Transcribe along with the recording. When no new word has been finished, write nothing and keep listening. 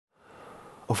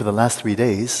Over the last 3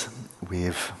 days,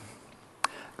 we've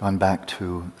gone back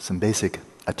to some basic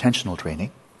attentional training,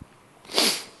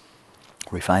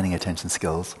 refining attention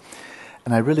skills.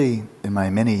 And I really, in my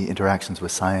many interactions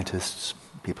with scientists,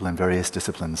 people in various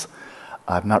disciplines,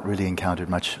 I've not really encountered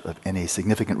much of any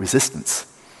significant resistance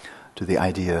to the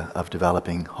idea of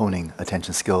developing, honing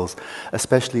attention skills,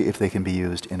 especially if they can be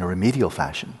used in a remedial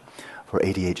fashion, for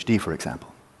ADHD, for example.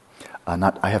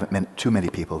 I haven't met too many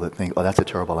people that think, oh, that's a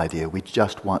terrible idea, we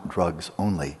just want drugs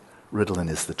only. Ritalin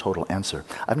is the total answer.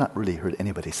 I've not really heard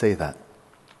anybody say that.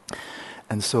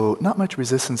 And so not much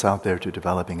resistance out there to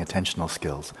developing attentional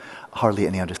skills, hardly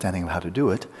any understanding of how to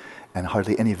do it, and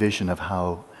hardly any vision of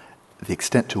how the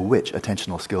extent to which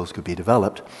attentional skills could be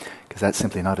developed, because that's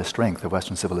simply not a strength of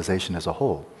Western civilization as a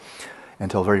whole.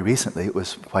 Until very recently, it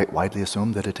was quite widely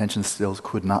assumed that attention skills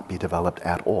could not be developed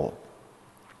at all.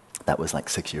 That was like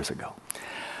 6 years ago.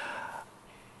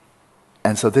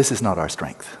 And so this is not our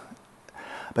strength.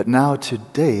 But now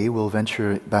today we'll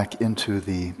venture back into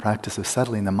the practice of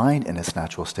settling the mind in its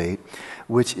natural state,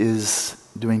 which is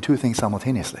doing two things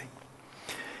simultaneously.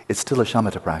 It's still a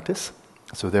shamatha practice,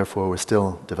 so therefore we're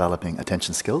still developing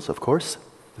attention skills, of course,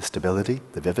 the stability,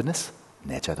 the vividness,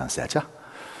 necha dan secha.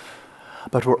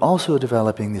 But we're also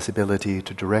developing this ability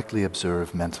to directly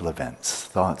observe mental events,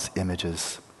 thoughts,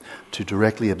 images, to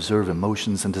directly observe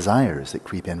emotions and desires that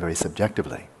creep in very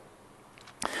subjectively.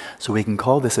 So we can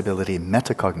call this ability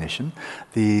metacognition.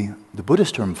 The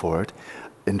Buddhist term for it,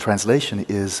 in translation,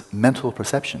 is mental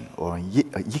perception, or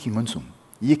yikingunsum,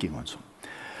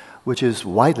 which is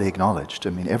widely acknowledged.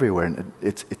 I mean, everywhere. And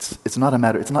it's not a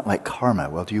matter. It's not like karma.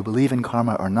 Well, do you believe in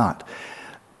karma or not?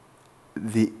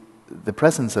 The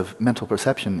presence of mental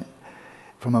perception,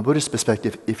 from a Buddhist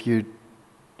perspective, if you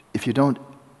don't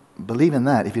believe in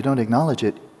that, if you don't acknowledge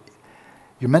it,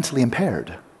 you're mentally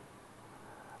impaired.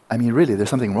 I mean, really, there's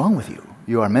something wrong with you.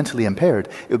 You are mentally impaired.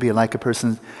 It would be like a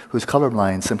person who's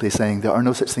colorblind simply saying there are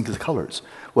no such things as colors.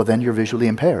 Well, then you're visually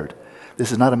impaired.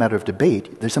 This is not a matter of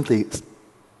debate. There's simply,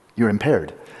 you're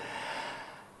impaired.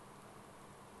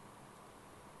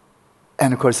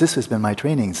 And of course, this has been my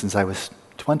training since I was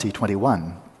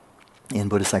 21 in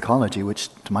Buddhist psychology, which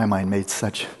to my mind made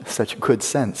such good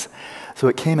sense. So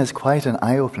it came as quite an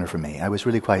eye-opener for me. I was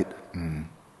really quite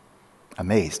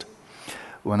amazed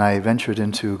when I ventured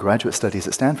into graduate studies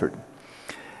at Stanford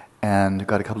and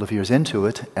got a couple of years into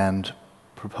it and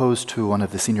proposed to one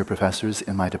of the senior professors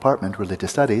in my department,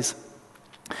 religious studies,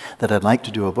 that I'd like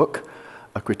to do a book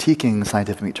critiquing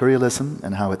scientific materialism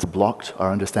and how it's blocked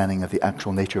our understanding of the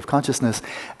actual nature of consciousness,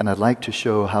 and I'd like to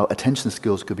show how attention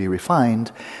skills could be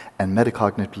refined and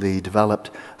metacognitively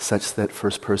developed such that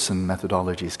first-person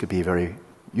methodologies could be very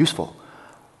useful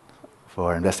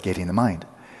for investigating the mind.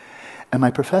 And my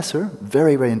professor,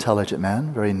 very, very intelligent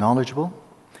man, very knowledgeable,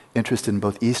 interested in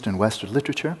both East and Western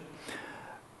literature,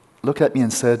 looked at me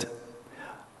and said,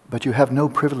 "But you have no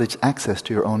privileged access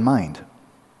to your own mind."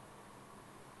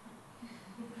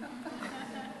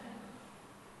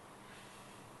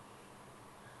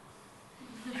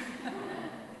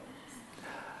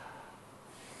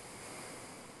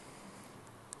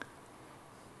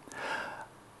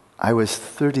 I was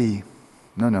 41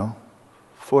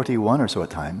 or so at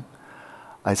the time.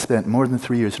 I spent more than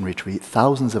 3 years in retreat,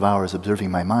 thousands of hours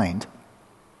observing my mind.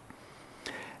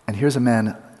 And here's a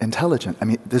man intelligent. I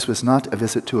mean, this was not a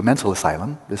visit to a mental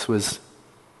asylum. This was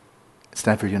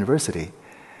Stanford University.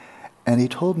 And he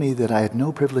told me that I had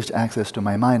no privileged access to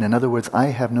my mind. In other words, I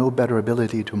have no better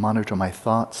ability to monitor my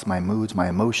thoughts, my moods, my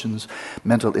emotions,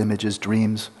 mental images,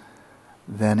 dreams,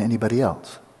 than anybody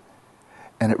else.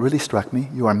 And it really struck me,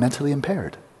 you are mentally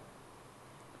impaired.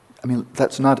 I mean,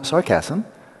 that's not sarcasm.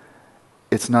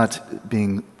 It's not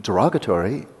being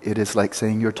derogatory. It is like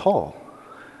saying you're tall.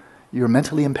 You're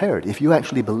mentally impaired. If you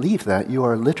actually believe that, you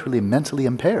are literally mentally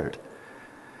impaired.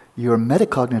 Your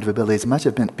metacognitive abilities must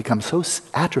have become so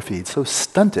atrophied, so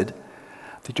stunted,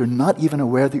 that you're not even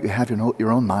aware that you have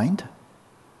your own mind.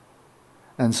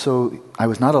 And so I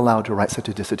was not allowed to write such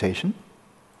a dissertation.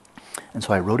 And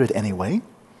so I wrote it anyway.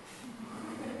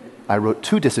 I wrote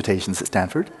 2 dissertations at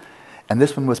Stanford, and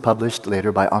this one was published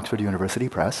later by Oxford University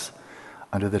Press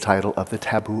under the title of The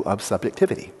Taboo of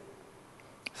Subjectivity.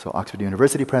 So Oxford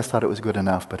University Press thought it was good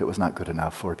enough, but it was not good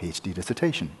enough for a PhD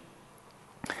dissertation.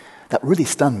 That really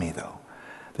stunned me, though,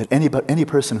 that any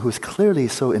person who's clearly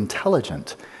so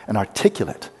intelligent and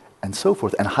articulate and so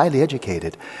forth and highly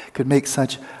educated could make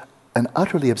such an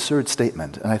utterly absurd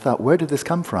statement. And I thought, where did this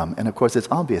come from? And of course, it's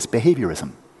obvious,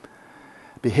 behaviorism.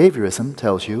 Behaviorism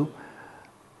tells you,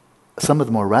 some of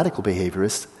the more radical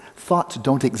behaviorists, thoughts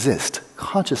don't exist.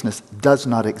 Consciousness does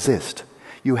not exist.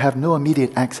 You have no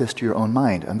immediate access to your own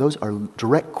mind. And those are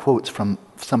direct quotes from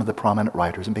some of the prominent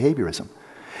writers in behaviorism.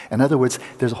 In other words,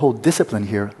 there's a whole discipline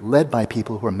here led by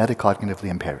people who are metacognitively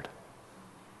impaired,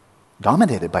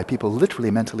 dominated by people literally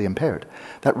mentally impaired.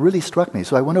 That really struck me.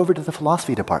 So I went over to the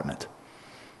philosophy department.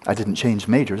 I didn't change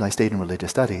majors. I stayed in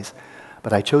religious studies.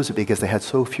 But I chose it because they had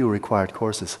so few required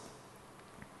courses.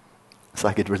 So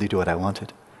I could really do what I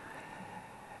wanted.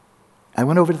 I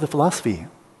went over to the philosophy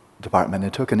department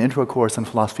and took an intro course on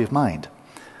philosophy of mind.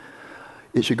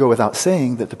 It should go without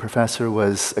saying that the professor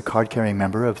was a card-carrying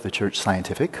member of the Church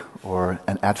Scientific, or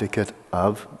an advocate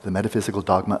of the metaphysical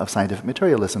dogma of scientific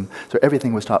materialism, so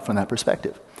everything was taught from that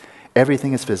perspective.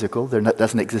 Everything is physical.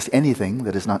 Doesn't exist anything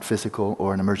that is not physical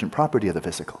or an emergent property of the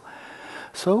physical.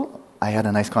 So I had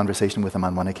a nice conversation with him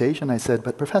on one occasion. I said,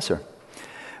 but professor,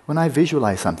 when I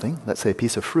visualize something, let's say a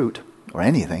piece of fruit or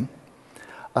anything,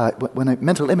 when a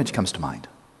mental image comes to mind,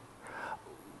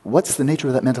 what's the nature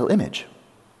of that mental image?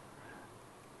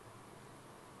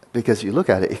 Because you look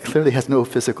at it, it clearly has no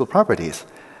physical properties.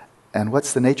 And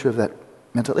what's the nature of that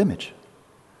mental image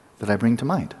that I bring to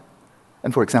mind?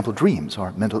 And for example, dreams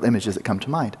are mental images that come to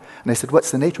mind. And I said,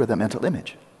 what's the nature of that mental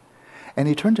image? And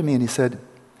he turned to me and he said,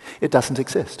 it doesn't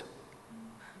exist.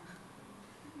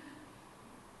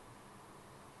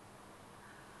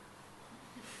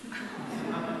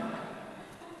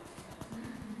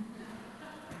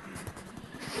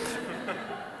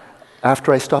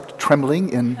 After I stopped trembling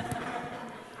in,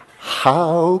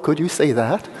 how could you say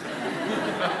that?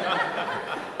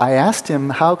 I asked him,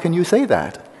 how can you say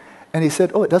that? And he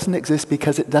said, oh, it doesn't exist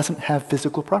because it doesn't have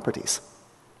physical properties.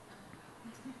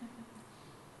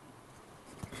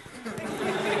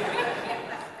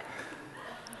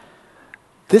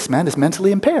 This man is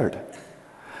mentally impaired.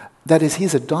 That is,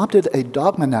 he's adopted a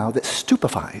dogma now that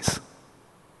stupefies,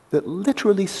 that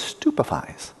literally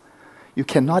stupefies. You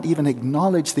cannot even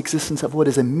acknowledge the existence of what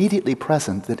is immediately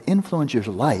present that influences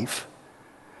your life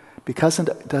because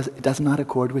it does not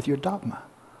accord with your dogma.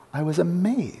 I was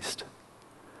amazed.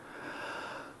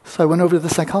 So I went over to the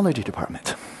psychology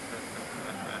department.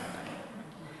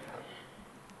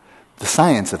 The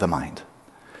science of the mind.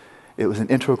 It was an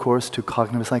intro course to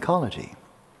cognitive psychology.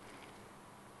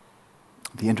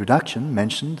 The introduction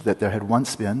mentioned that there had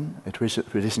once been a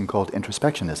tradition called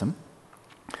introspectionism,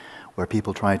 where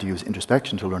people tried to use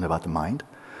introspection to learn about the mind,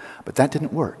 but that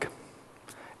didn't work,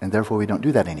 and therefore we don't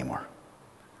do that anymore.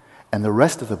 And the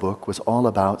rest of the book was all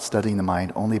about studying the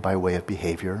mind only by way of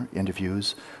behavior,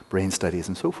 interviews, brain studies,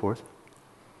 and so forth.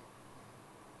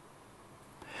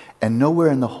 And nowhere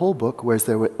in the whole book was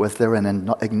there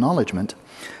an acknowledgement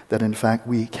that in fact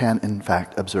we can in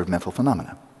fact observe mental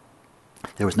phenomena.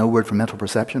 There was no word for mental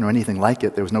perception or anything like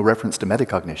it. There was no reference to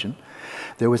metacognition.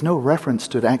 There was no reference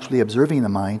to actually observing the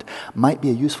mind might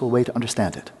be a useful way to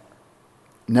understand it.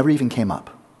 Never even came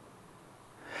up.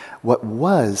 What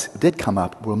did come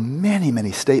up were many,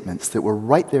 many statements that were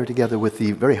right there together with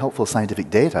the very helpful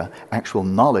scientific data, actual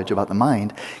knowledge about the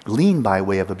mind, gleaned by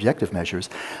way of objective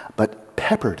measures, but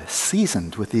peppered,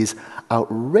 seasoned with these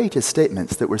outrageous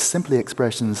statements that were simply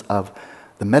expressions of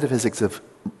the metaphysics of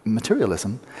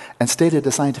materialism and stated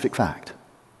a scientific fact.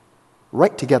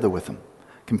 Right together with them.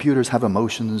 Computers have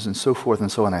emotions and so forth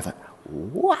and so on. I thought,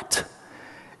 what?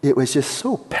 It was just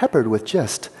so peppered with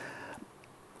just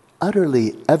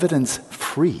utterly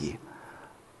evidence-free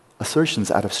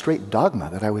assertions out of straight dogma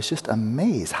that I was just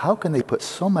amazed. How can they put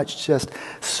so much just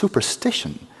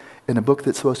superstition in a book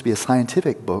that's supposed to be a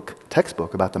scientific book,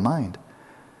 textbook about the mind?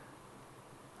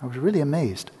 I was really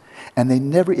amazed. And they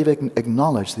never even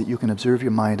acknowledged that you can observe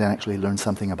your mind and actually learn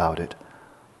something about it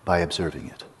by observing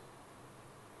it.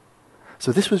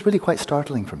 So this was really quite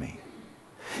startling for me.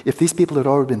 If these people had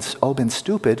all been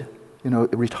stupid,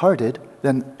 retarded,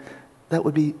 then that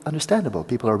would be understandable.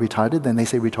 People are retarded, then they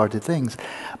say retarded things.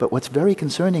 But what's very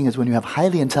concerning is when you have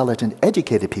highly intelligent,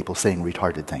 educated people saying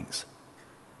retarded things.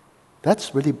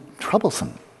 That's really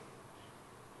troublesome.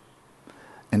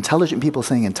 Intelligent people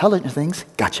saying intelligent things,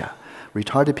 gotcha.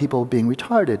 Retarded people being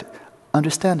retarded,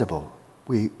 understandable.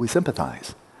 We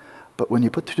sympathize. But when you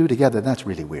put the two together, that's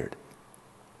really weird.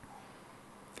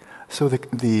 So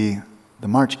the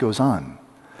march goes on.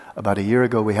 About a year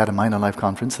ago, we had a Mind and Life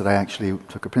conference that I actually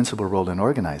took a principal role in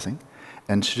organizing.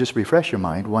 And to just refresh your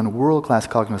mind, one world-class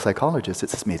cognitive psychologist at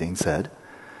this meeting said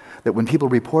that when people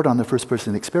report on their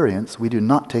first-person experience, we do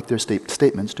not take their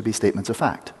statements to be statements of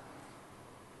fact.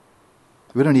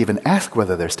 We don't even ask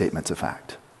whether they're statements of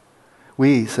fact.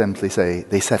 We simply say,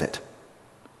 they said it.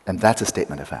 And that's a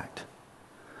statement of fact.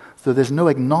 So there's no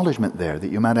acknowledgement there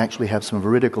that you might actually have some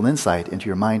veridical insight into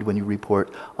your mind when you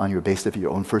report on your basis of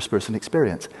your own first-person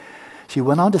experience. She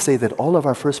went on to say that all of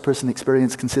our first-person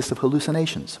experience consists of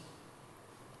hallucinations.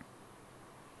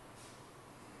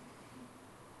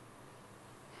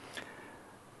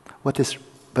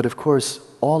 But of course,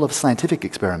 all of scientific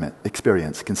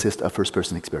experience consists of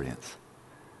first-person experience.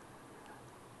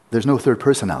 There's no third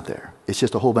person out there. It's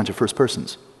just a whole bunch of first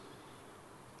persons.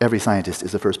 Every scientist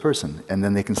is a first person, and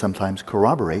then they can sometimes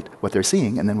corroborate what they're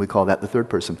seeing, and then we call that the third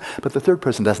person. But the third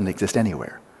person doesn't exist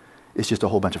anywhere. It's just a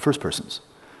whole bunch of first persons.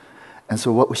 And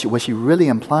so was she really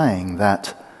implying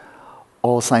that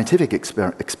all scientific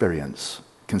experience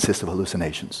consists of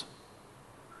hallucinations?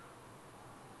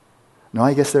 No,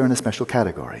 I guess they're in a special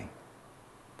category.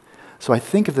 So I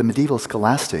think of the medieval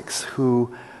scholastics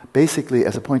who basically,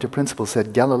 as a point of principle,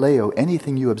 said, Galileo,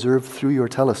 anything you observe through your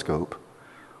telescope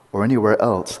or anywhere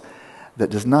else that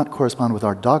does not correspond with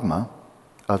our dogma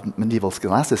of medieval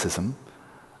scholasticism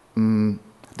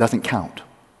doesn't count.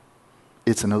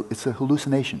 It's a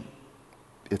hallucination.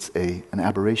 It's an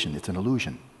aberration. It's an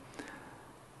illusion.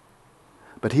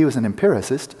 But he was an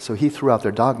empiricist, so he threw out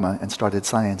their dogma and started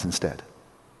science instead.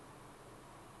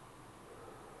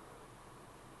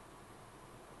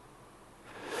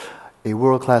 A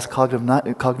world-class cognitive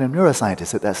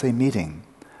neuroscientist at that same meeting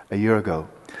a year ago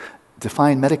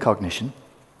defined metacognition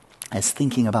as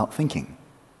thinking about thinking.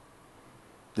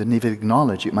 Didn't even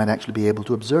acknowledge you might actually be able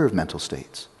to observe mental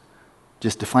states.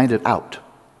 Just defined it out.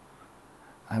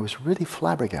 I was really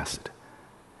flabbergasted.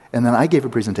 And then I gave a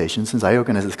presentation. Since I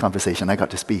organized this conversation, I got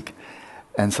to speak.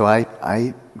 And so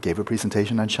I gave a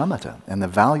presentation on shamatha and the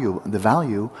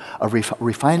value of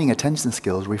refining attention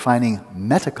skills, refining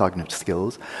metacognitive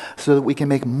skills, so that we can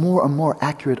make more and more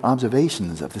accurate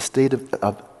observations of the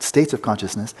states of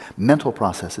consciousness, mental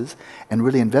processes, and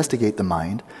really investigate the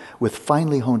mind with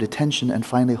finely honed attention and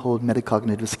finely honed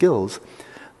metacognitive skills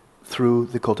through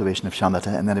the cultivation of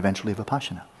shamatha and then eventually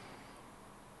vipassana.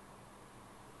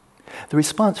 The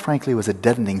response, frankly, was a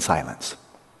deadening silence.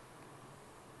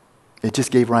 It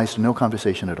just gave rise to no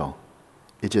conversation at all.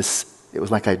 It was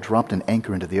like I dropped an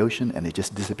anchor into the ocean and it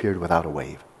just disappeared without a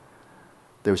wave.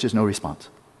 There was just no response.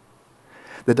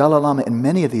 The Dalai Lama in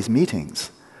many of these meetings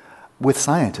with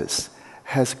scientists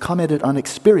has commented on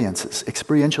experiences,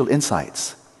 experiential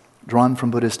insights drawn from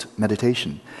Buddhist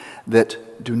meditation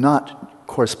that do not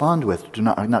correspond with,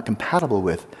 are not compatible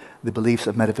with the beliefs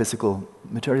of metaphysical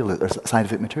materialism or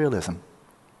scientific materialism.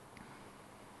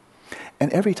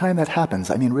 And every time that happens,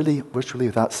 I mean really virtually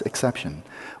without exception,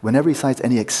 whenever he cites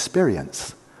any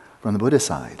experience from the Buddhist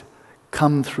side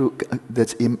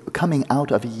that's coming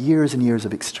out of years and years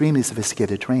of extremely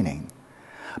sophisticated training,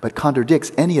 but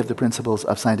contradicts any of the principles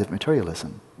of scientific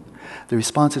materialism, the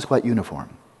response is quite uniform.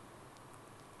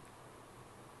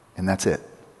 And that's it.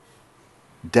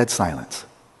 Dead silence.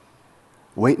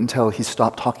 Wait until he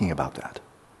stopped talking about that.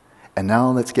 And now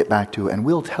let's get back to, and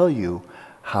we'll tell you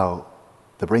how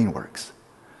the brain works.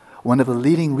 One of the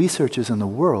leading researchers in the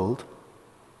world,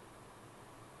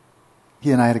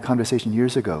 he and I had a conversation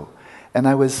years ago, and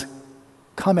I was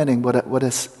commenting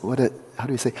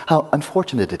how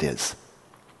unfortunate it is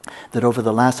that over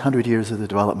the last 100 years of the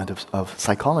development of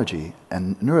psychology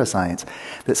and neuroscience,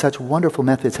 that such wonderful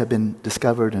methods have been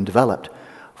discovered and developed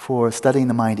for studying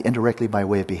the mind indirectly by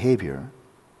way of behavior,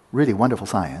 really wonderful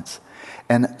science,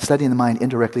 and studying the mind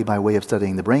indirectly by way of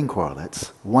studying the brain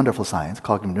correlates, wonderful science,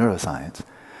 cognitive neuroscience.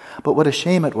 But what a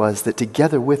shame it was that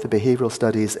together with the behavioral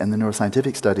studies and the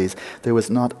neuroscientific studies, there was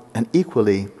not an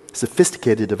equally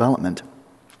sophisticated development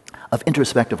of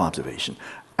introspective observation,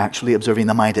 actually observing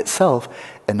the mind itself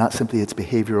and not simply its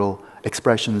behavioral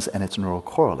expressions and its neural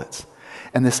correlates.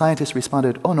 And the scientists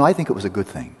responded, oh no, I think it was a good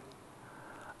thing.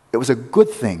 It was a good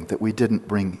thing that we didn't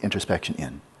bring introspection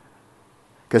in,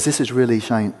 because this has really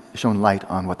shown light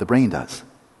on what the brain does.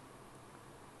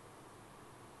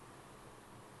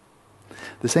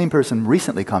 The same person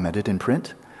recently commented in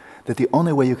print that the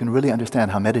only way you can really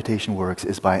understand how meditation works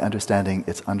is by understanding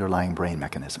its underlying brain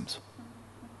mechanisms.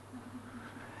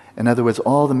 In other words,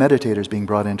 all the meditators being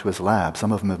brought into his lab,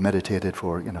 some of them have meditated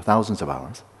for thousands of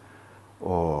hours,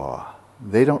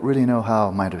 they don't really know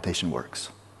how meditation works.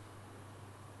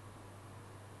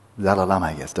 The Dalai Lama,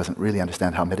 I guess, doesn't really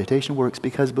understand how meditation works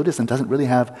because Buddhism doesn't really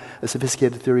have a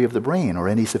sophisticated theory of the brain or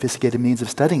any sophisticated means of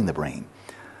studying the brain.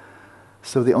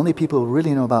 So the only people who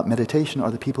really know about meditation are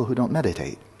the people who don't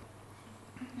meditate.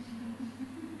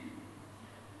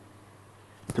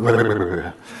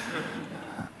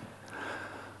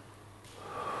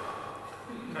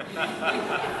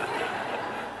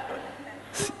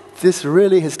 This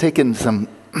really has taken some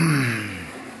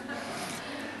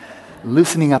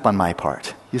loosening up on my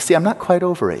part. You see, I'm not quite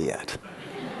over it yet.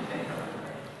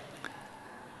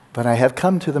 But I have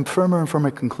come to the firmer and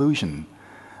firmer conclusion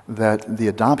that the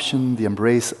adoption, the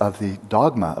embrace of the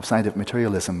dogma of scientific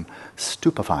materialism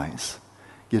stupefies,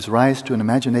 gives rise to an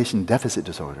imagination deficit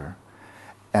disorder,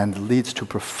 and leads to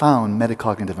profound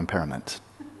metacognitive impairment.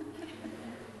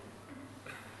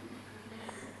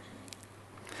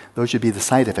 Those should be the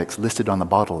side effects listed on the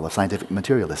bottle of scientific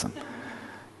materialism.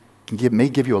 It may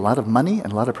give you a lot of money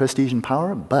and a lot of prestige and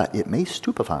power, but it may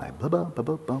stupefy,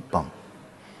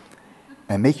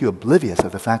 and make you oblivious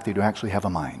of the fact that you actually have a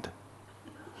mind.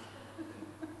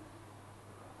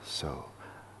 So,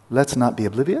 let's not be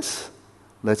oblivious.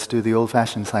 Let's do the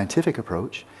old-fashioned scientific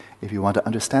approach. If you want to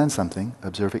understand something,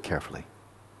 observe it carefully.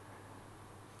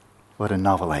 What a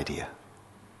novel idea.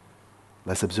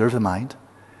 Let's observe the mind.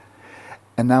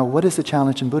 And now, what is the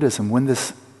challenge in Buddhism when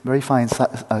this very fine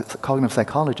cognitive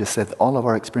psychologist said that all of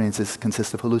our experiences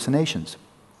consist of hallucinations?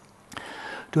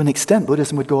 To an extent,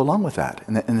 Buddhism would go along with that,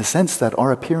 in the sense that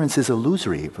our appearance is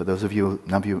illusory. For those of you,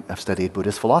 none of you have studied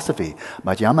Buddhist philosophy,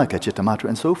 Madhyamaka, Chittamatra,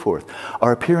 and so forth.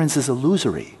 Our appearance is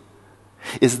illusory.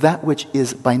 Is that which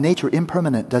is by nature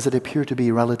impermanent, does it appear to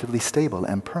be relatively stable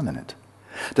and permanent?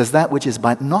 Does that which is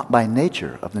not by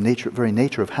nature, of the very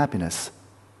nature of happiness,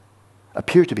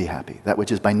 appear to be happy? That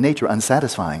which is by nature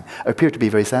unsatisfying, appear to be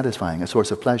very satisfying, a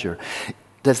source of pleasure?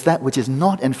 Does that which is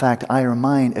not in fact I or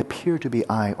mine appear to be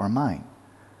I or mine?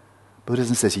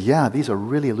 Buddhism says, yeah, these are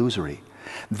really illusory.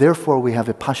 Therefore, we have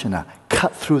vipassana,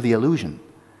 cut through the illusion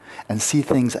and see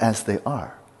things as they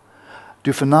are.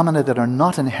 Do phenomena that are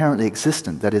not inherently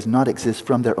existent, that is, not exist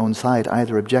from their own side,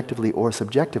 either objectively or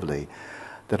subjectively,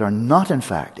 that are not in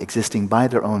fact existing by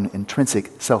their own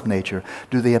intrinsic self-nature,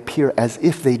 do they appear as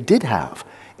if they did have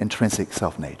intrinsic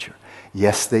self-nature?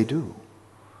 Yes, they do.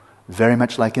 Very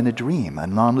much like in a dream. A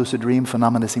non-lucid dream,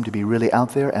 phenomena seem to be really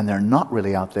out there, and they're not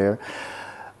really out there.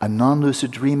 A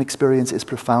non-lucid dream experience is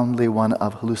profoundly one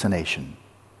of hallucination.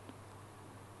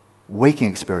 Waking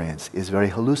experience is very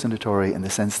hallucinatory in the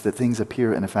sense that things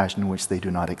appear in a fashion in which they do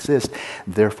not exist.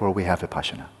 Therefore, we have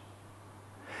vipassana.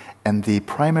 And the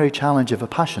primary challenge of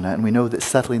vipassana, and we know that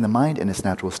settling the mind in its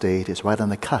natural state is right on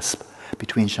the cusp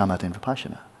between shamatha and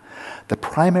vipassana. The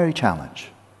primary challenge,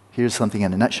 here's something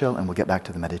in a nutshell, and we'll get back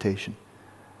to the meditation.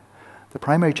 The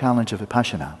primary challenge of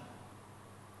vipassana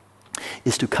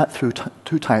is to cut through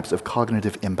two types of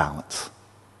cognitive imbalance.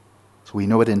 So we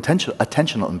know what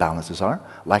attentional imbalances are: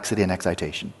 laxity and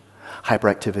excitation,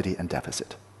 hyperactivity and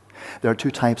deficit. There are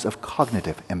two types of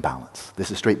cognitive imbalance.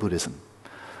 This is straight Buddhism.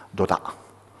 Doda.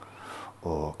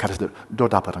 Or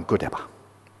dodaparan godeba.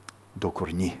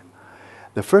 Dokurni.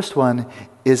 The first one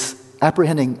is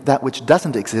apprehending that which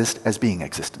doesn't exist as being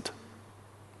existent.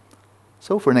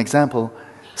 So for an example,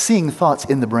 seeing thoughts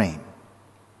in the brain.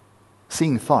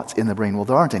 Seeing thoughts in the brain. Well,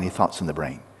 there aren't any thoughts in the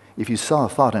brain. If you saw a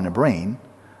thought in a brain,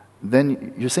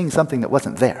 then you're seeing something that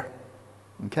wasn't there.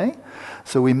 Okay?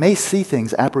 So we may see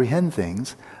things, apprehend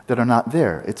things that are not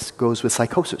there. It goes with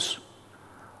psychosis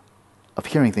of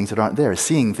hearing things that aren't there,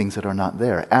 seeing things that are not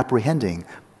there, apprehending,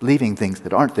 believing things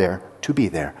that aren't there to be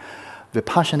there.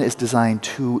 Vipassana is designed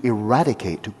to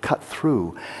eradicate, to cut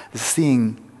through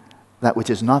seeing that which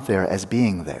is not there as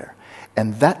being there.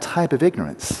 And that type of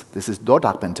ignorance, this is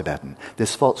dodakpa in Tibetan,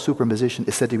 this false superimposition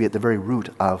is said to be at the very root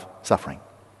of suffering.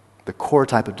 The core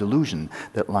type of delusion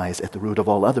that lies at the root of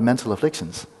all other mental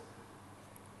afflictions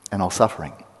and all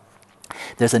suffering.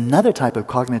 There's another type of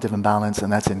cognitive imbalance,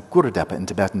 and that's in kurudepa in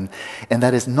Tibetan, and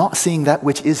that is not seeing that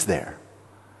which is there.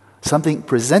 Something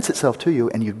presents itself to you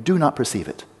and you do not perceive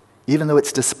it. Even though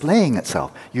it's displaying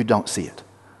itself, you don't see it.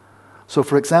 So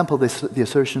for example, the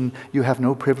assertion, you have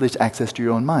no privileged access to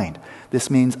your own mind. This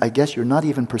means, I guess, you're not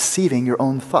even perceiving your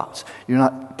own thoughts. You're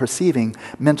not perceiving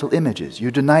mental images.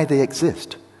 You deny they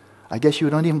exist. I guess you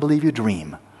don't even believe you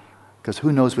dream, because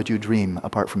who knows what you dream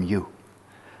apart from you?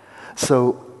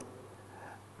 So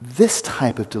this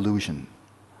type of delusion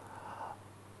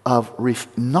of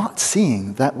not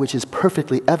seeing that which is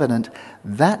perfectly evident,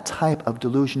 that type of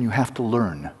delusion you have to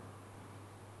learn.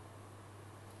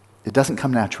 It doesn't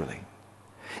come naturally.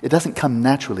 It doesn't come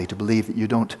naturally to believe that you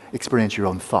don't experience your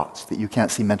own thoughts, that you can't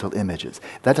see mental images.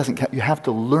 That doesn't. You have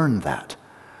to learn that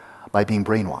by being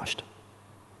brainwashed.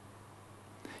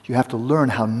 You have to learn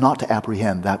how not to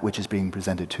apprehend that which is being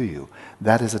presented to you.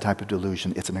 That is a type of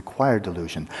delusion. It's an acquired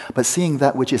delusion. But seeing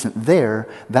that which isn't there,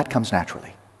 that comes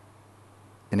naturally.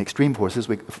 In extreme forms,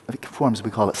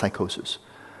 we call it psychosis.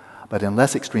 But in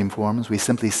less extreme forms, we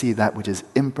simply see that which is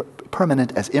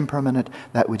permanent as impermanent,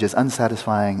 that which is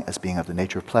unsatisfying as being of the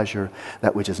nature of pleasure,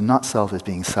 that which is not self as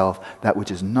being self, that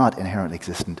which is not inherently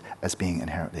existent as being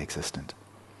inherently existent.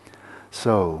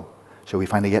 So, shall we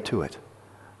finally get to it?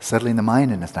 Settling the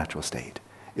mind in its natural state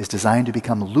is designed to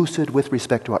become lucid with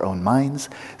respect to our own minds,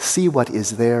 see what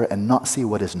is there and not see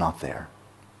what is not there.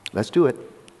 Let's do it.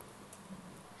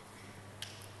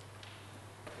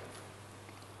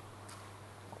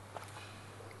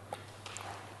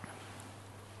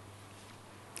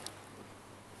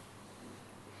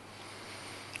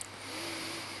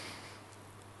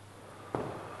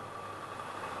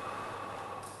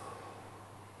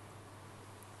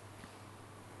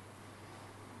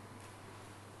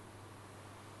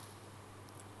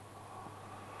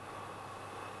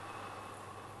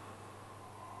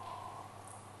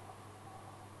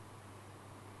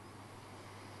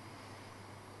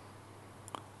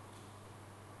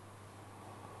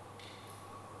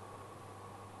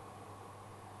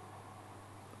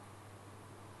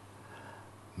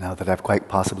 Now that I've quite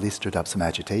possibly stirred up some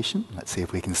agitation, let's see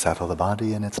if we can settle the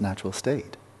body in its natural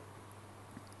state.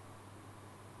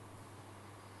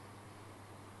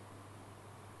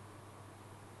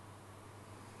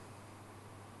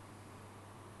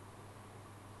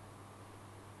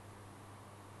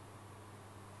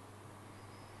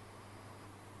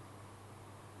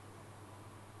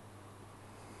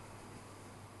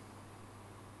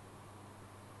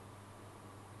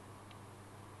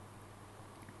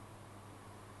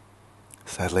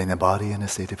 Settling the body in a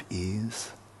state of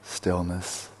ease,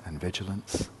 stillness, and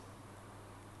vigilance.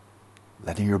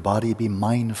 Letting your body be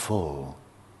mindful,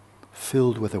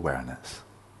 filled with awareness.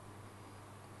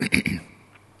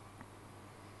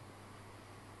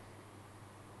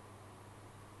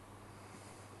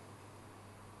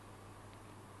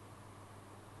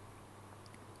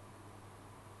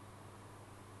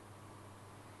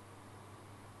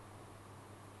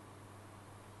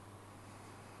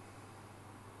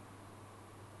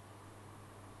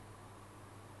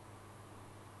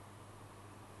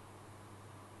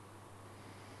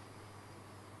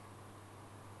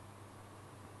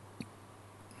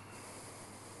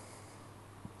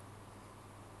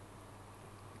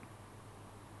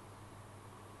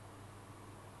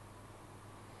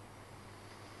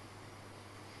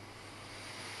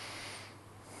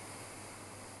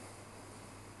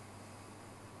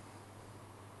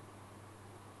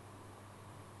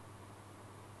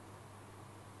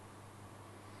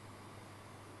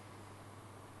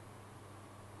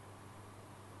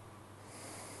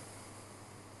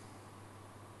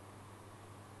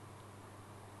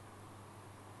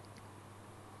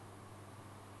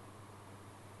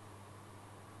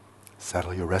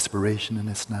 Settle your respiration in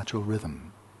its natural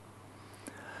rhythm.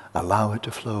 Allow it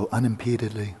to flow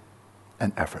unimpededly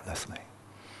and effortlessly.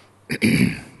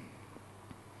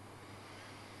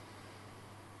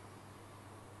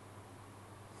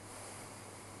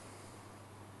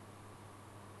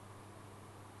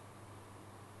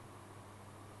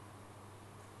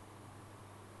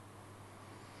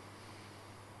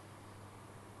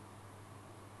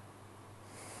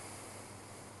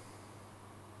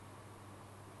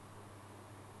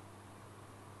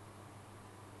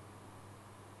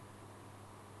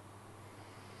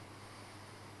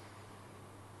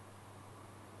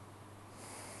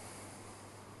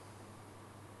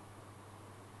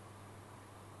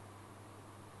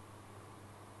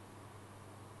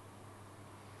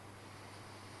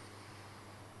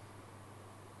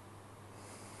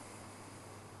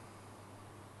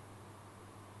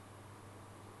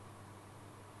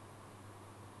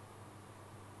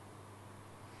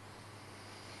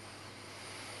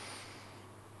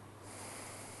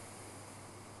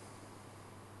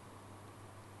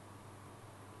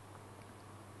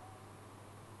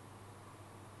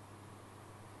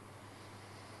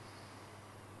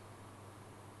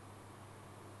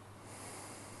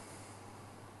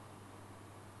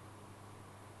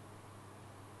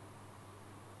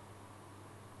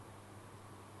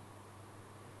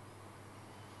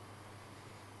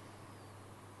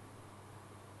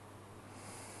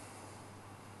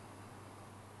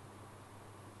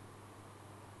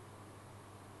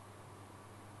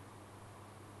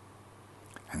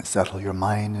 And settle your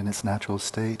mind in its natural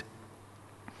state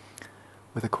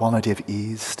with a quality of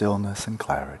ease, stillness, and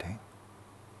clarity.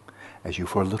 As you,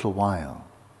 for a little while,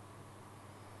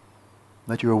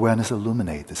 let your awareness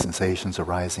illuminate the sensations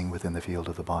arising within the field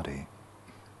of the body.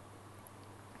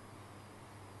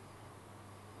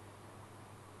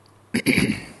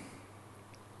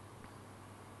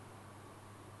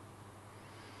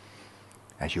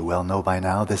 As you well know by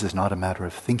now, this is not a matter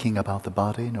of thinking about the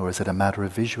body, nor is it a matter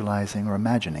of visualizing or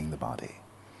imagining the body.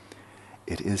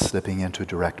 It is slipping into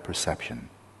direct perception,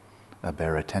 a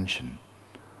bare attention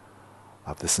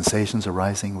of the sensations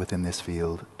arising within this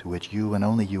field to which you and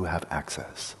only you have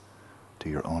access to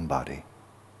your own body,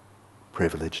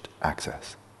 privileged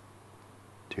access.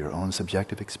 to your own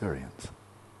subjective experience,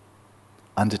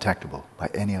 undetectable by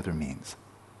any other means.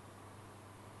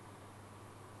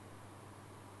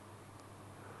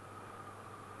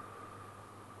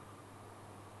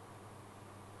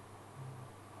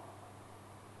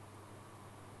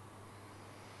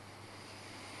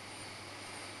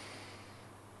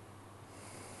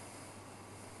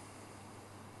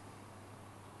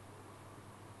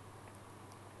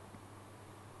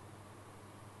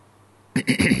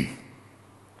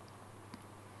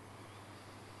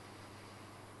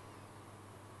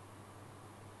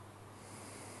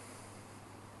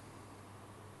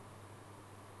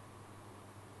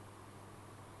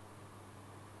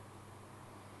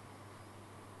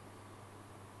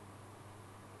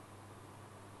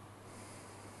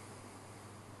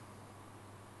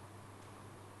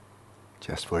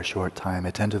 Just for a short time,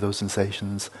 attend to those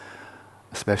sensations,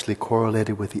 especially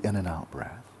correlated with the in and out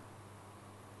breath,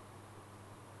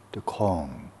 to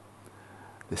calm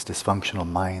this dysfunctional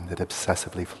mind that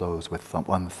obsessively flows with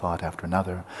one thought after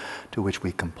another, to which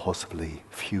we compulsively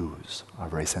fuse our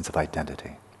very sense of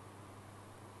identity.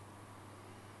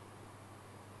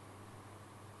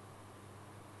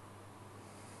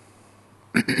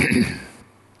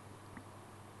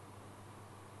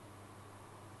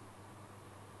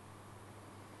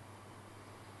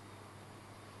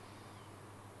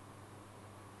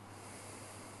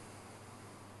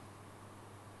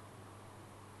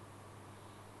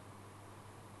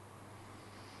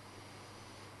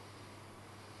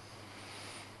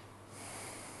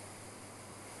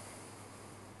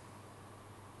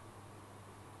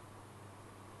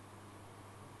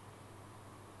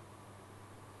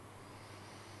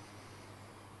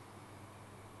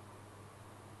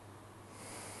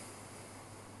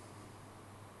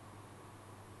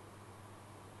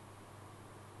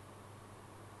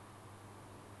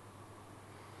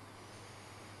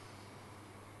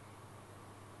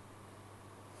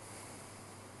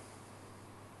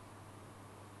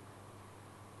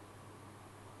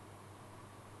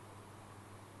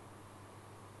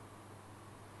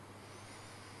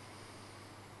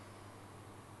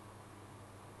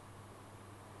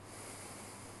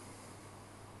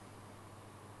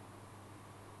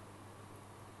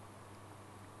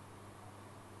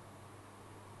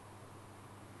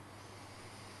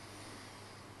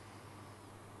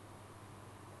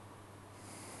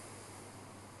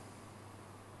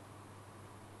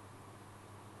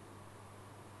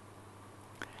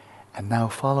 And now,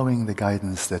 following the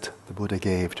guidance that the Buddha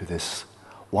gave to this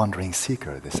wandering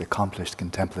seeker, this accomplished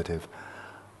contemplative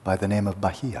by the name of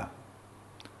Bahia,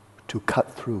 to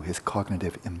cut through his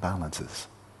cognitive imbalances,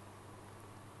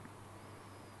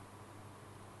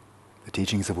 the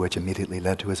teachings of which immediately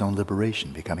led to his own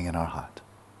liberation, becoming an arhat.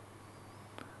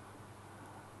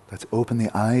 Let's open the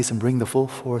eyes and bring the full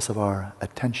force of our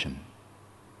attention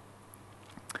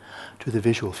to the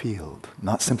visual field,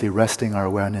 not simply resting our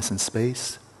awareness in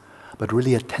space, but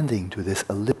really attending to this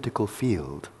elliptical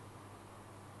field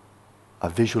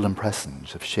of visual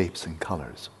impressions of shapes and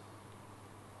colors.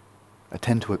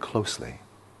 Attend to it closely.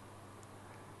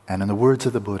 And in the words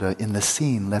of the Buddha, in the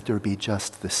scene, let there be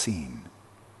just the scene.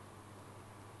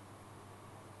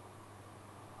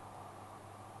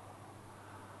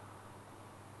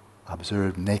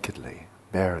 Observe nakedly,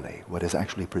 barely, what is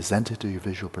actually presented to your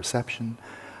visual perception,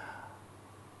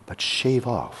 but shave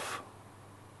off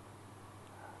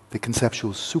the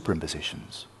conceptual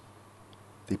superimpositions,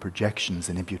 the projections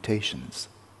and imputations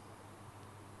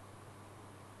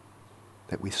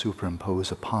that we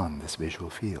superimpose upon this visual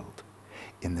field.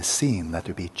 In the scene, let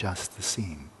there be just the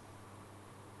scene.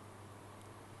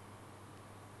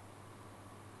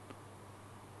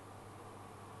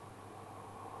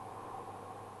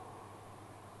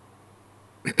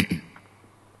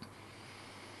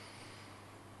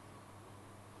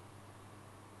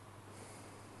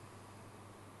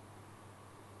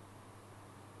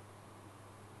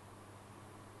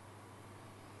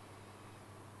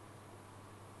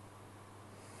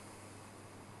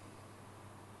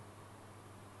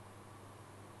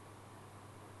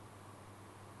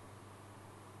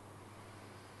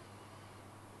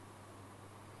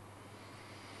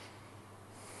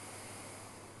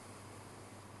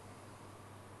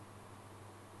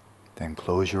 Then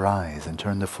close your eyes and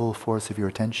turn the full force of your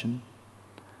attention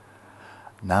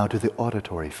now to the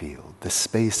auditory field, the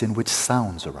space in which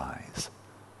sounds arise,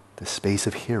 the space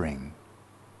of hearing.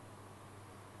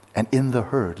 And in the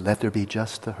heard, let there be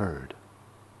just the heard.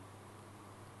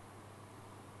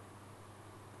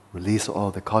 Release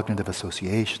all the cognitive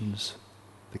associations,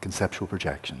 the conceptual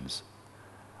projections.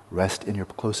 Rest in your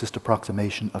closest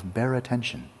approximation of bare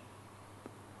attention,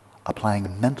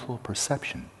 applying mental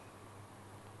perception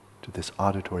to this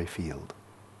auditory field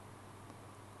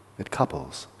that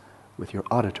couples with your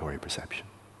auditory perception.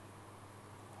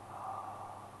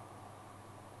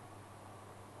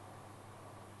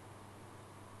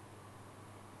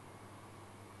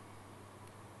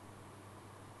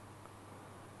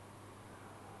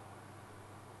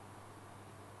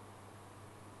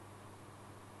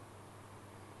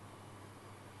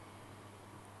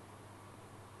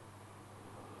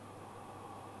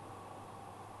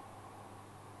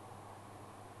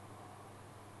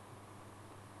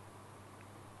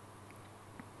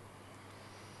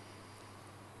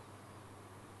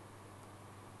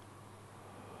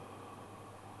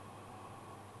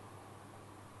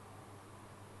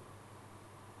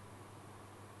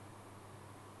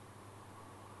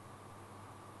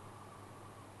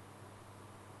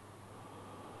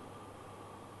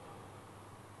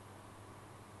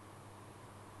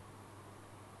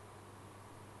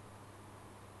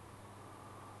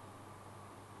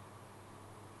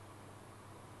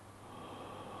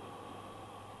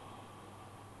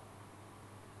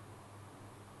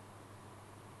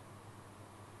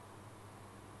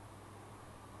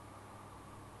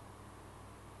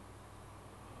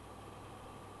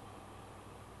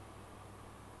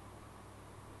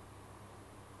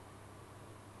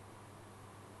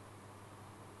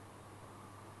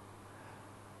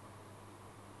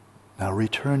 Now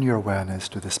return your awareness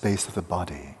to the space of the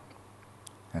body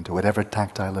and to whatever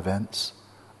tactile events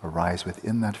arise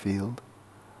within that field.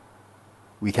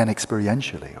 We can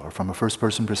experientially, or from a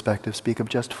first-person perspective, speak of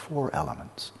just 4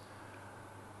 elements,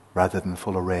 rather than the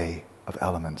full array of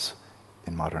elements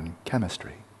in modern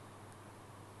chemistry,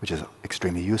 which is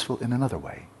extremely useful in another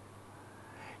way.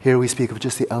 Here we speak of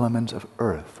just the element of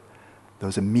earth,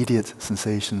 those immediate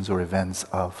sensations or events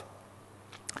of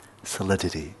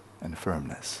solidity and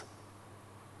firmness,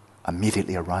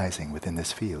 immediately arising within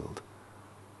this field.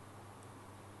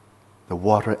 The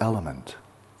water element,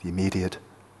 the immediate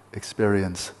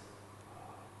experience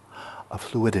of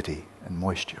fluidity and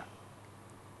moisture,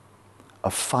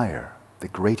 of fire, the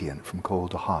gradient from cold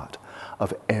to hot,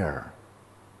 of air,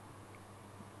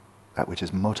 that which is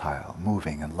motile,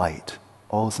 moving and light,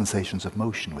 all sensations of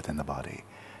motion within the body,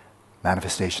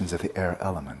 manifestations of the air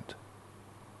element.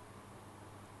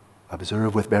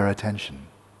 Observe with bare attention.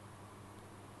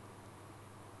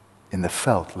 In the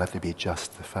felt, let there be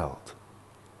just the felt.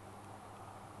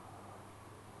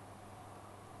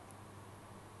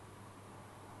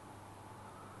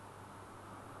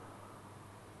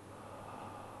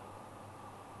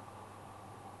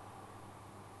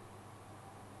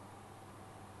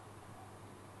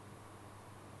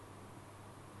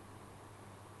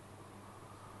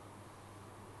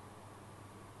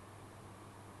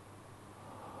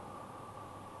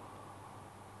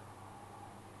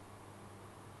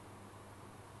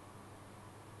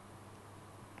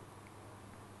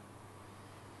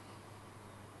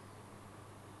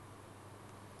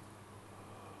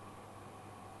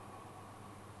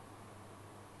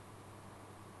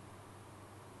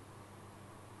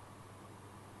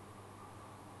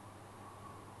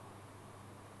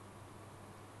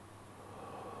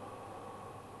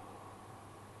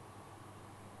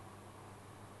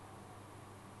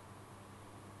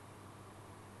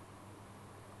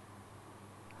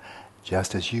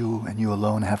 Just as you and you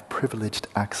alone have privileged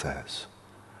access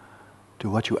to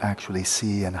what you actually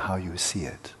see and how you see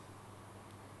it,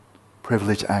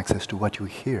 privileged access to what you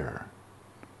hear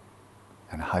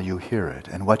and how you hear it,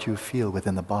 and what you feel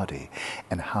within the body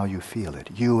and how you feel it.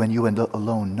 You and you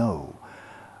alone know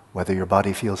whether your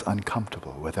body feels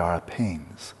uncomfortable, whether there are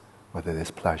pains, whether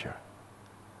there's pleasure.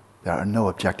 There are no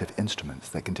objective instruments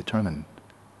that can determine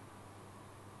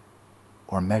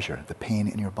or measure the pain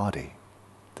in your body,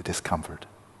 the discomfort.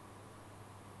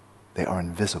 They are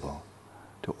invisible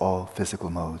to all physical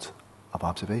modes of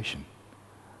observation.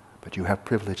 But you have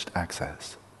privileged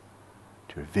access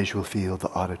to your visual field, the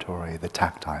auditory, the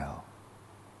tactile.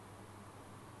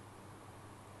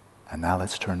 And now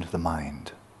let's turn to the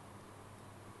mind.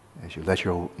 As you let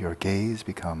your gaze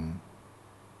become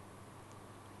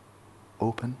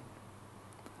open,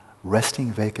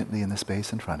 resting vacantly in the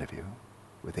space in front of you,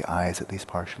 with the eyes at least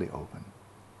partially open.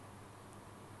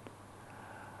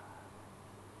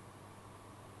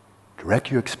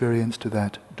 Direct your experience to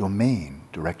that domain,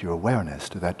 direct your awareness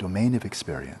to that domain of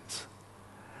experience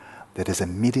that is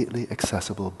immediately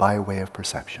accessible by way of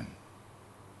perception,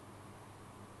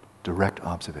 direct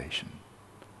observation,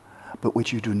 but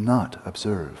which you do not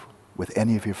observe with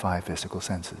any of your 5 physical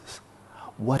senses.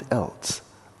 What else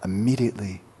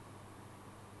immediately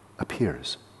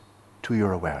appears to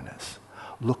your awareness?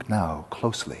 Look now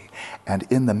closely, and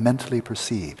in the mentally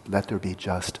perceived, let there be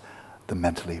just the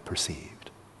mentally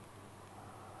perceived.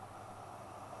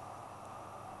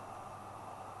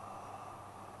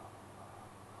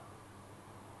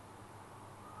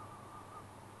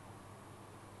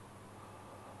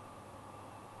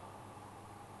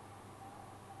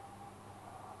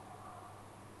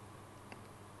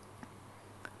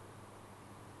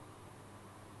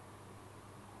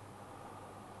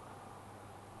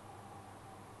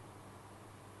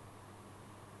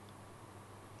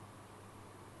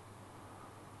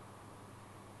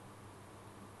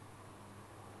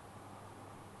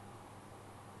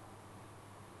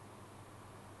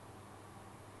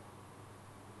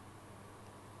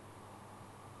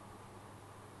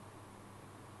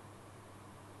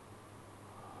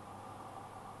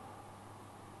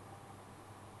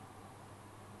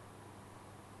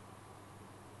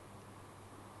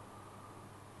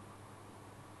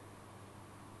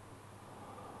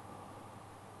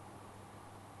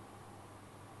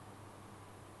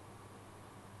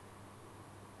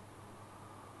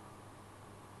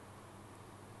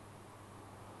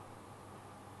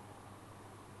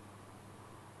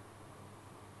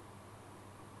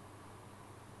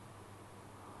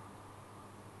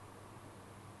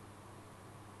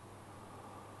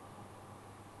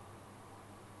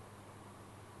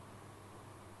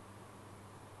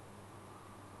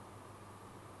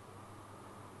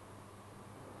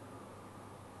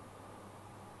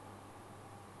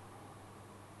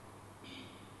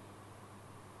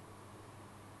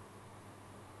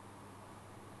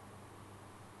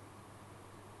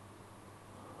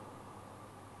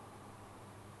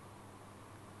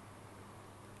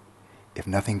 If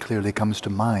nothing clearly comes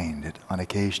to mind, on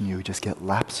occasion you just get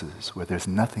lapses where there's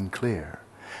nothing clear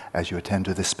as you attend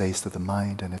to the space of the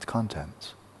mind and its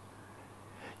contents.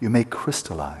 You may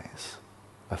crystallize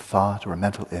a thought or a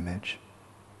mental image,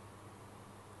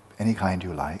 any kind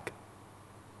you like.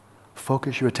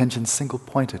 Focus your attention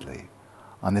single-pointedly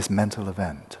on this mental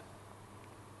event.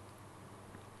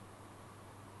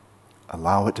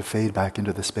 Allow it to fade back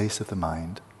into the space of the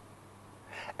mind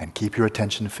and keep your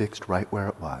attention fixed right where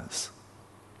it was,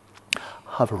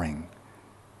 hovering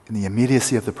in the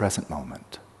immediacy of the present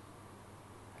moment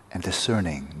and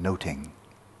discerning, noting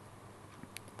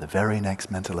the very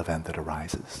next mental event that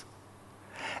arises,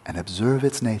 and observe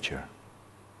its nature,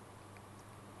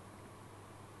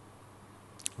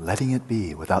 letting it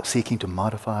be without seeking to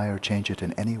modify or change it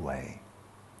in any way.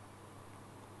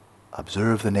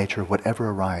 Observe the nature of whatever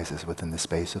arises within the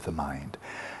space of the mind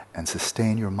and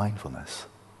sustain your mindfulness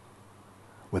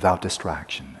without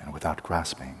distraction and without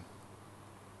grasping.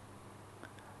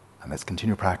 And let's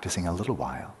continue practicing a little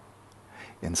while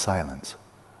in silence.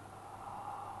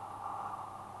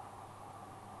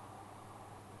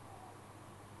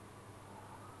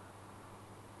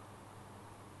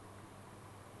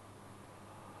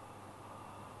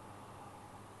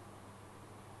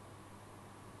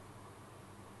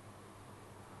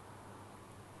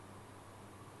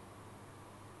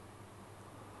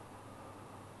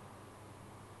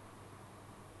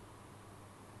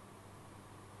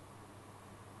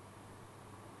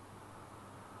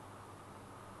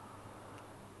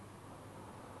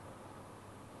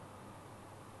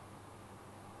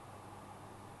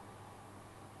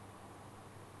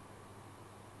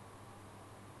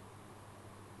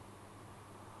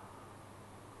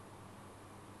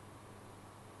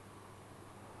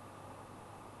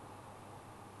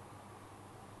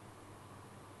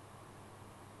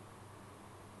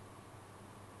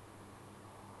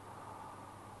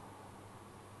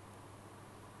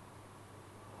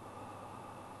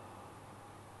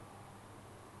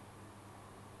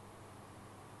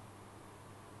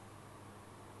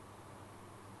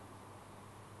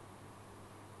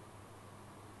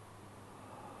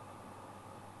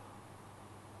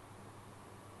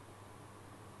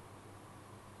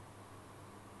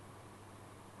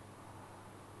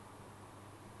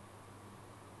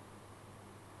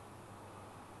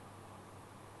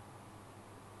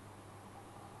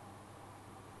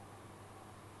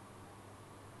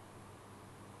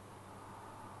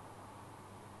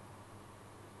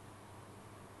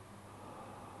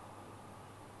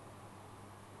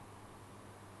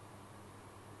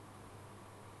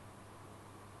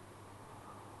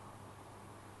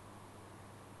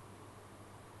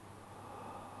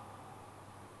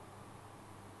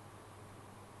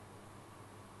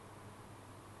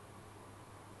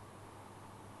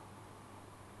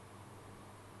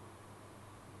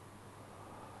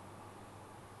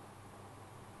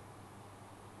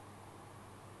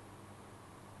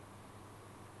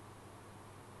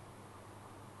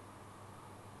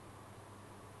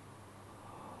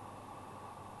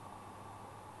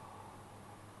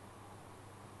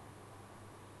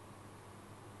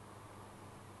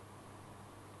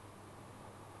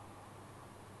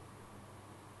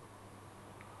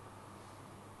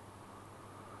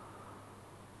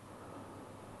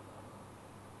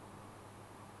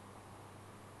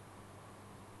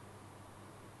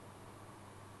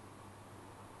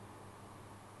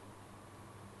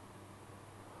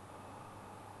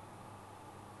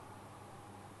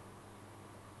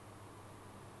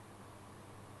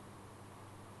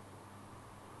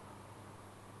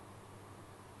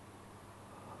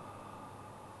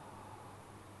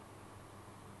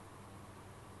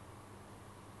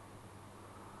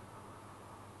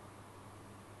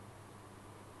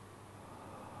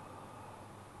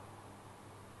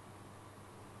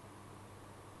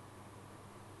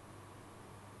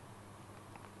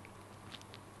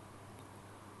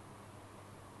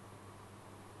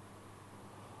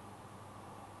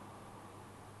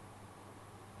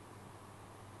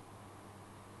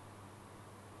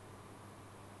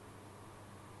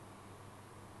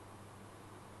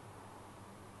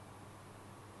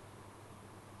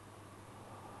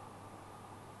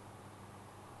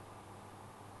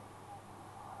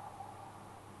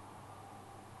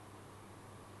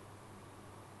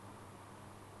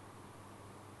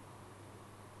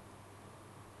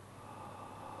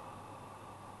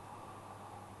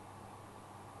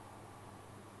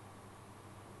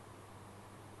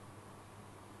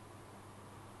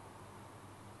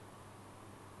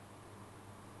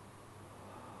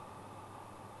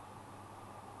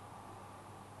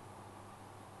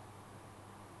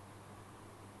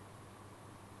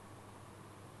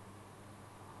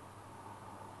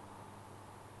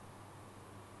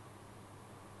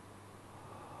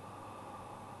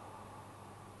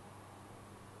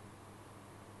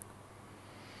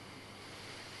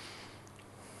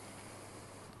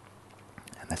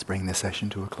 Let's bring this session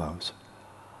to a close.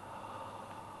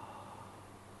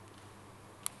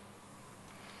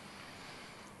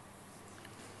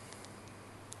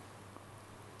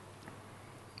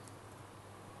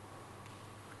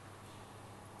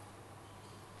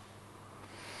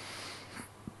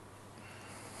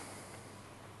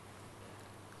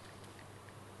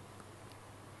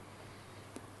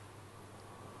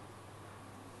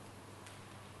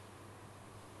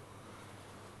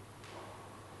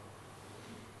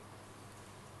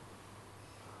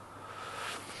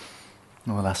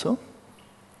 Lasso.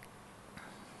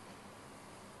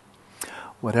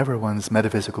 Whatever one's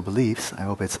metaphysical beliefs, I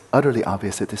hope it's utterly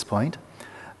obvious at this point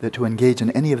that to engage in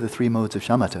any of the three modes of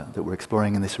shamatha that we're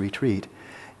exploring in this retreat,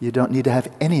 you don't need to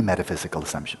have any metaphysical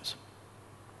assumptions.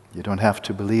 You don't have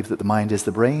to believe that the mind is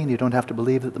the brain. You don't have to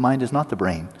believe that the mind is not the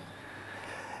brain.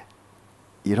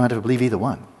 You don't have to believe either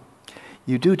one.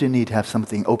 You do need to have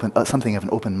something of an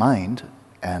open mind,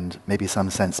 and maybe some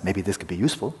sense, maybe this could be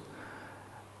useful.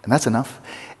 And that's enough.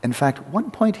 In fact, one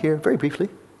point here, very briefly,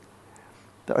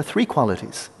 there are three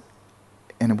qualities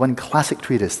in one classic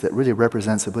treatise that really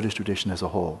represents the Buddhist tradition as a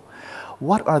whole.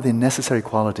 What are the necessary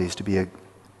qualities to be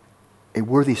a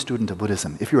worthy student of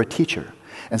Buddhism? If you're a teacher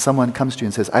and someone comes to you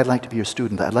and says, I'd like to be your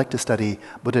student, I'd like to study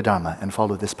Buddha Dharma and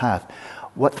follow this path,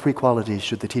 what three qualities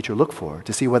should the teacher look for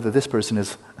to see whether this person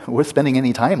is worth spending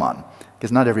any time on?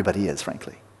 Because not everybody is,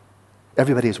 frankly.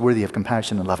 Everybody is worthy of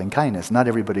compassion and loving kindness. Not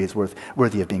everybody is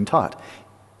worthy of being taught.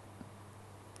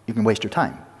 You can waste your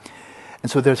time.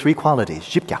 And so there are three qualities,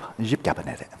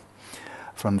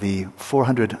 from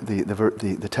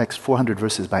the text 400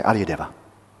 verses by Aryadeva.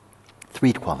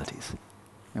 Three qualities.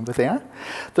 Remember what they are?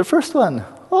 The first one,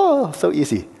 so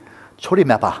easy.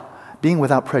 Chorimapa, being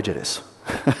without prejudice.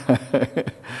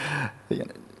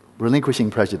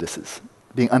 Relinquishing prejudices,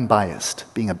 being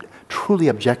unbiased, being truly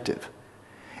objective.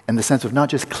 In the sense of not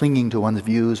just clinging to one's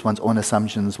views, one's own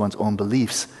assumptions, one's own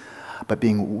beliefs, but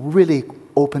being really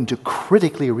open to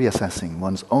critically reassessing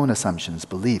one's own assumptions,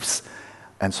 beliefs,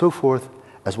 and so forth,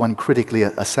 as one critically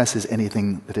assesses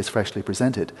anything that is freshly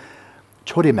presented.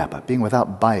 Chorimapa, being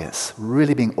without bias,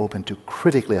 really being open to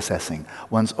critically assessing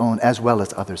one's own as well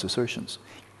as others' assertions,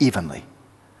 evenly.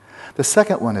 The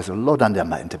second one is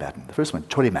lodandemma in Tibetan. The first one,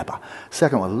 chorimapa.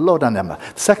 Second one,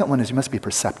 lodandemma. The second one is you must be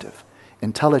perceptive,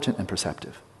 intelligent and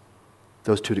perceptive.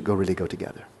 Those two really go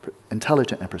together.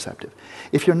 Intelligent and perceptive.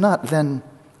 If you're not, then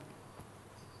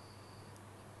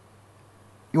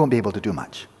you won't be able to do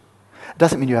much. It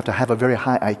doesn't mean you have to have a very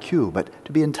high IQ, but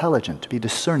to be intelligent, to be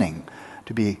discerning,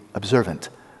 to be observant,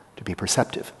 to be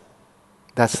perceptive.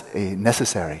 That's a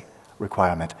necessary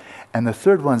requirement. And the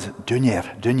third one's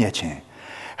dunyechen,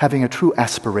 having a true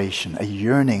aspiration, a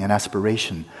yearning, an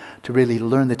aspiration to really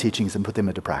learn the teachings and put them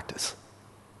into practice.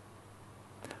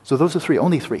 So those are three,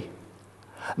 only three.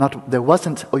 There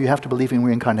wasn't, you have to believe in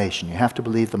reincarnation, you have to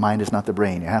believe the mind is not the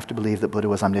brain, you have to believe that Buddha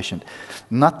was omniscient.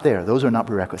 Not there, those are not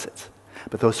prerequisites.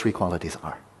 But those three qualities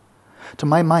are. To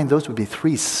my mind, those would be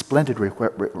three splendid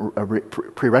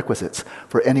prerequisites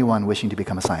for anyone wishing to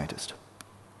become a scientist.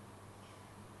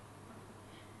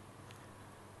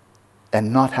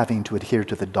 And not having to adhere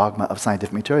to the dogma of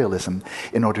scientific materialism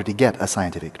in order to get a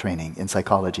scientific training in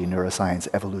psychology, neuroscience,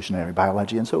 evolutionary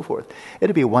biology, and so forth.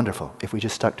 It'd be wonderful if we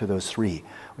just stuck to those three,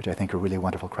 which I think are really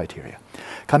wonderful criteria.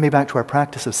 Coming back to our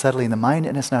practice of settling the mind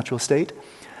in its natural state,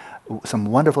 some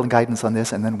wonderful guidance on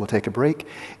this, and then we'll take a break,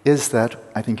 is that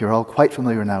I think you're all quite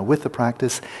familiar now with the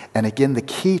practice, and again, the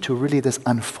key to really this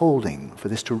unfolding, for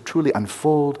this to truly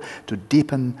unfold, to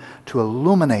deepen, to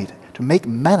illuminate, to make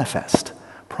manifest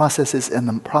processes in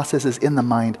the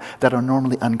mind that are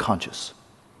normally unconscious.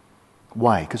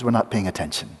 Why? Because we're not paying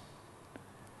attention.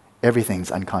 Everything's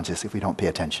unconscious if we don't pay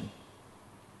attention.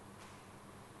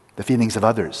 The feelings of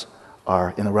others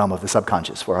are in the realm of the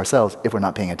subconscious for ourselves if we're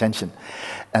not paying attention.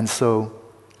 And so,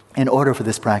 in order for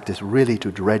this practice really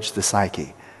to dredge the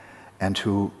psyche and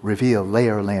to reveal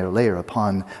layer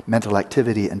upon mental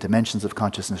activity and dimensions of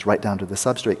consciousness right down to the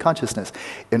substrate consciousness,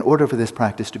 in order for this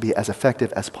practice to be as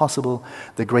effective as possible,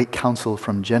 the great counsel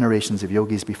from generations of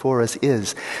yogis before us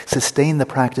is sustain the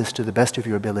practice to the best of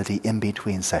your ability in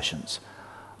between sessions.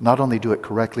 Not only do it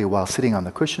correctly while sitting on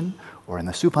the cushion or in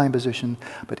the supine position,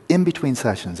 but in between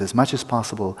sessions, as much as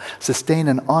possible, sustain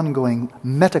an ongoing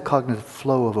metacognitive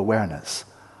flow of awareness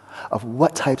of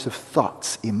what types of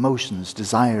thoughts, emotions,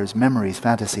 desires, memories,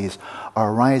 fantasies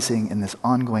are arising in this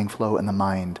ongoing flow in the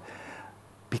mind.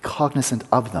 Be cognizant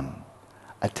of them,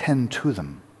 attend to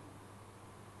them,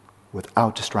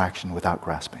 without distraction, without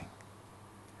grasping.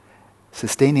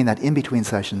 Sustaining that in between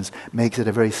sessions makes it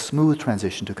a very smooth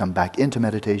transition to come back into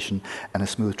meditation and a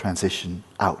smooth transition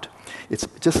out. It's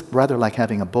just rather like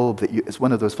having a bulb it's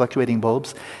one of those fluctuating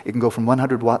bulbs. It can go from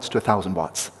 100 watts to 1,000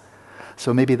 watts.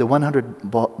 So maybe the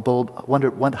 100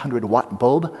 watt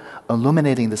bulb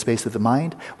illuminating the space of the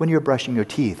mind when you're brushing your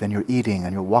teeth and you're eating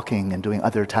and you're walking and doing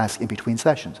other tasks in between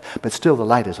sessions. But still the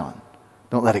light is on.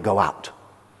 Don't let it go out.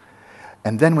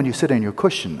 And then when you sit on your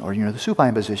cushion or you're in the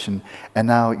supine position, and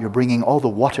now you're bringing all the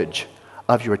wattage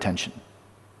of your attention.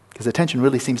 Because attention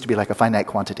really seems to be like a finite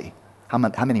quantity. How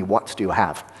many watts do you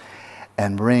have?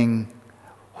 And bring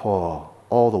all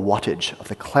the wattage of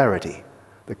the clarity,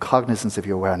 the cognizance of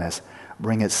your awareness,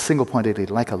 bring it single-pointedly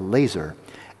like a laser,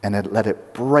 and let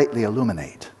it brightly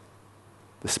illuminate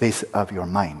the space of your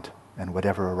mind and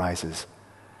whatever arises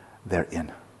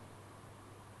therein.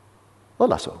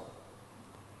 Olaso.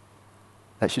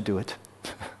 That should do it.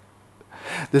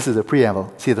 This is a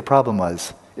preamble. See, the problem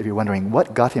was, if you're wondering,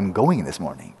 what got him going this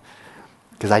morning?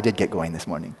 Because I did get going this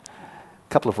morning. A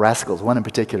couple of rascals, one in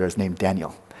particular is named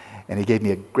Daniel. And he gave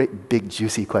me a great, big,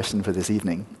 juicy question for this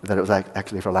evening, that it was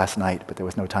actually for last night, but there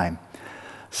was no time.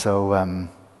 So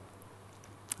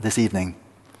this evening,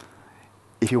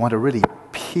 if you want a really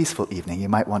peaceful evening, you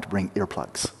might want to bring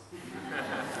earplugs.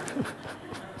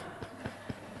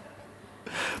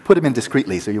 Put them in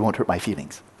discreetly so you won't hurt my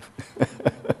feelings.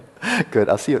 Good,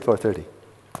 I'll see you at 4:30.